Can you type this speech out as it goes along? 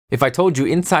If I told you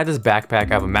inside this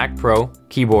backpack I have a Mac Pro,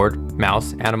 keyboard,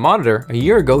 mouse, and a monitor, a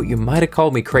year ago you might have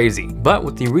called me crazy. But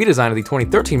with the redesign of the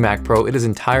 2013 Mac Pro, it is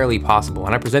entirely possible,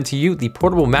 and I present to you the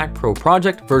Portable Mac Pro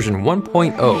Project version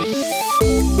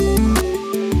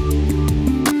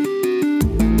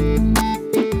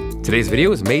 1.0. Today's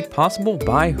video is made possible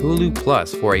by Hulu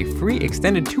Plus. For a free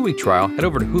extended 2-week trial, head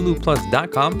over to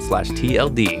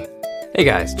huluplus.com/TLD. Hey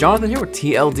guys, Jonathan here with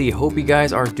TLD. Hope you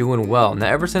guys are doing well. Now,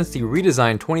 ever since the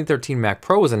redesigned 2013 Mac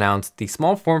Pro was announced, the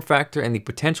small form factor and the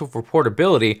potential for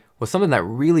portability was something that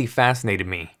really fascinated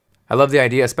me. I love the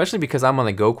idea, especially because I'm on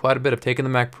the go quite a bit of taking the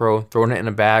Mac Pro, throwing it in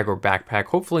a bag or backpack.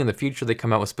 Hopefully in the future they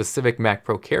come out with specific Mac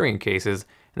Pro carrying cases,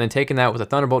 and then taking that with a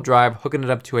Thunderbolt drive, hooking it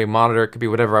up to a monitor, it could be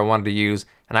whatever I wanted to use,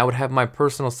 and I would have my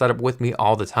personal setup with me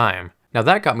all the time. Now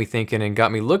that got me thinking and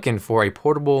got me looking for a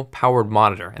portable powered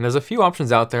monitor. And there's a few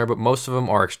options out there, but most of them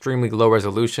are extremely low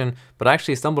resolution. But I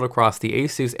actually stumbled across the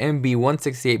Asus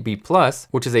MB168B Plus,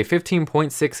 which is a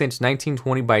 15.6-inch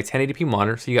 1920 by 1080p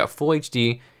monitor, so you got full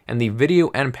HD, and the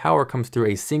video and power comes through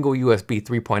a single USB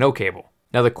 3.0 cable.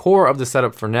 Now the core of the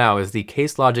setup for now is the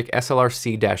Case Logic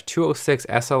SLR-C-206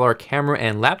 SLR camera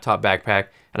and laptop backpack,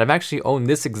 and I've actually owned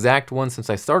this exact one since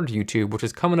I started YouTube, which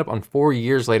is coming up on 4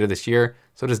 years later this year,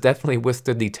 so it has definitely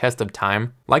withstood the test of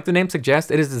time. Like the name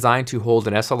suggests, it is designed to hold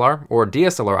an SLR, or a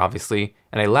DSLR obviously,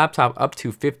 and a laptop up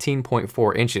to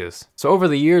 15.4 inches. So over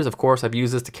the years, of course, I've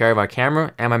used this to carry my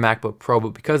camera and my MacBook Pro,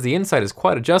 but because the inside is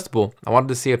quite adjustable, I wanted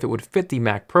to see if it would fit the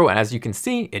Mac Pro, and as you can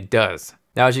see, it does.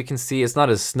 Now, as you can see, it's not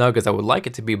as snug as I would like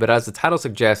it to be, but as the title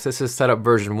suggests, this is setup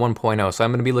version 1.0, so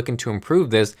I'm going to be looking to improve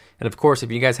this. And of course, if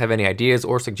you guys have any ideas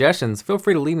or suggestions, feel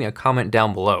free to leave me a comment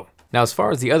down below. Now, as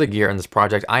far as the other gear in this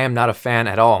project, I am not a fan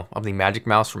at all of the Magic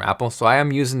Mouse from Apple, so I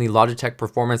am using the Logitech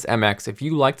Performance Mx. If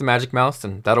you like the Magic Mouse,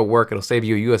 then that'll work. It'll save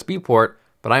you a USB port.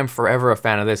 But I am forever a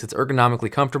fan of this. It's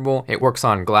ergonomically comfortable. It works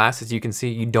on glass. As you can see,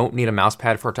 you don't need a mouse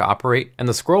pad for it to operate. And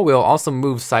the scroll wheel also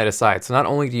moves side to side. So not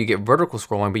only do you get vertical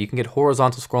scrolling, but you can get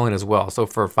horizontal scrolling as well. So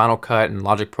for Final Cut and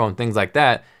Logic Pro and things like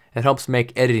that, it helps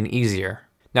make editing easier.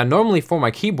 Now, normally for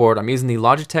my keyboard, I'm using the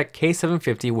Logitech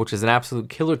K750, which is an absolute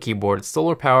killer keyboard. It's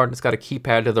solar powered, it's got a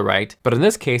keypad to the right, but in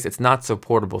this case, it's not so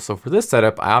portable. So for this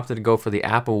setup, I opted to go for the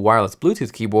Apple wireless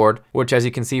Bluetooth keyboard, which as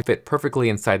you can see, fit perfectly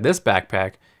inside this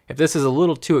backpack. If this is a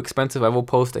little too expensive, I will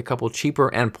post a couple cheaper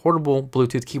and portable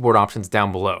Bluetooth keyboard options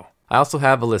down below. I also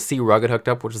have a LaCie Rugged hooked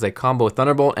up, which is a combo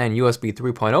Thunderbolt and USB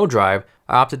 3.0 drive.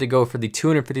 I opted to go for the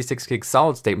 256 gig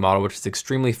solid state model, which is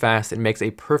extremely fast. It makes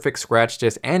a perfect scratch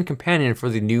disk and companion for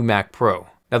the new Mac Pro.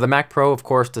 Now the Mac Pro, of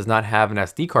course, does not have an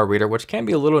SD card reader, which can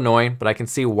be a little annoying, but I can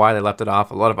see why they left it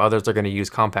off. A lot of others are going to use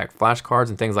compact flash cards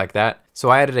and things like that. So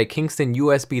I added a Kingston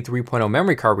USB 3.0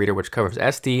 memory card reader, which covers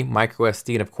SD, micro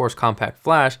SD, and of course compact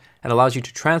flash, and allows you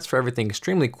to transfer everything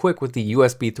extremely quick with the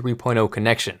USB 3.0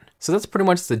 connection. So that's pretty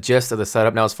much the gist of the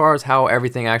setup. Now, as far as how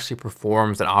everything actually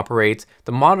performs and operates,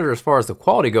 the monitor, as far as the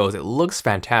quality goes, it looks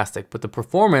fantastic, but the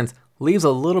performance leaves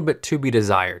a little bit to be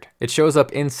desired. It shows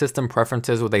up in system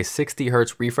preferences with a 60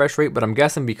 Hz refresh rate, but I'm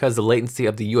guessing because the latency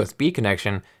of the USB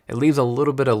connection, it leaves a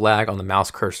little bit of lag on the mouse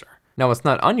cursor. Now, it's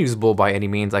not unusable by any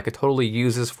means. I could totally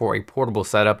use this for a portable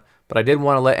setup, but I did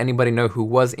want to let anybody know who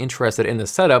was interested in the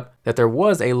setup that there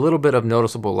was a little bit of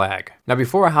noticeable lag. Now,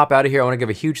 before I hop out of here, I want to give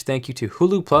a huge thank you to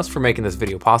Hulu Plus for making this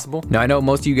video possible. Now, I know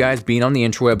most of you guys being on the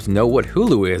interwebs know what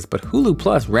Hulu is, but Hulu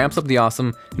Plus ramps up the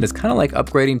awesome and is kind of like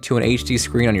upgrading to an HD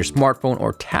screen on your smartphone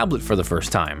or tablet for the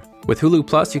first time. With Hulu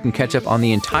Plus, you can catch up on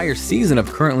the entire season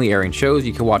of currently airing shows,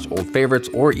 you can watch old favorites,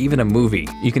 or even a movie.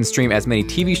 You can stream as many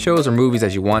TV shows or movies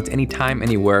as you want, anytime,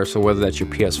 anywhere, so whether that's your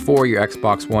PS4, your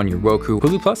Xbox One, your Roku,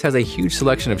 Hulu Plus has a huge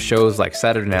selection of shows like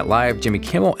Saturday Night Live, Jimmy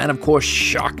Kimmel, and of course,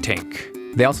 Shark Tank.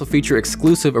 They also feature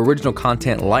exclusive original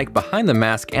content like Behind the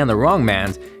Mask and The Wrong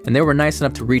Mans, and they were nice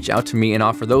enough to reach out to me and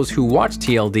offer those who watch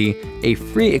TLD a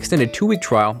free extended 2-week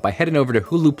trial by heading over to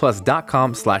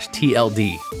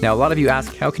huluplus.com/TLD. Now, a lot of you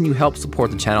ask, how can you help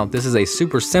support the channel? This is a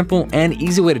super simple and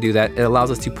easy way to do that. It allows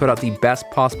us to put out the best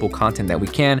possible content that we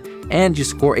can, and you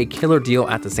score a killer deal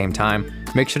at the same time.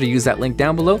 Make sure to use that link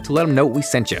down below to let them know we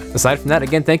sent you. Aside from that,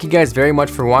 again, thank you guys very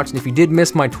much for watching. If you did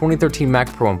miss my 2013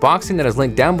 Mac Pro unboxing, that is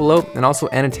linked down below and also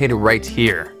annotated right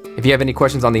here. If you have any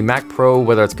questions on the Mac Pro,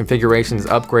 whether it's configurations,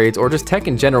 upgrades, or just tech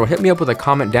in general, hit me up with a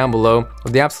comment down below.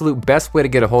 The absolute best way to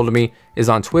get a hold of me is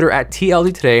on Twitter at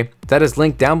TLD Today. That is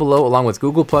linked down below along with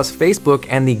Google+, Facebook,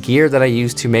 and the gear that I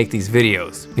use to make these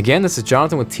videos. Again, this is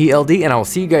Jonathan with TLD, and I will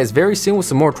see you guys very soon with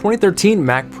some more 2013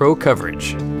 Mac Pro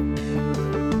coverage.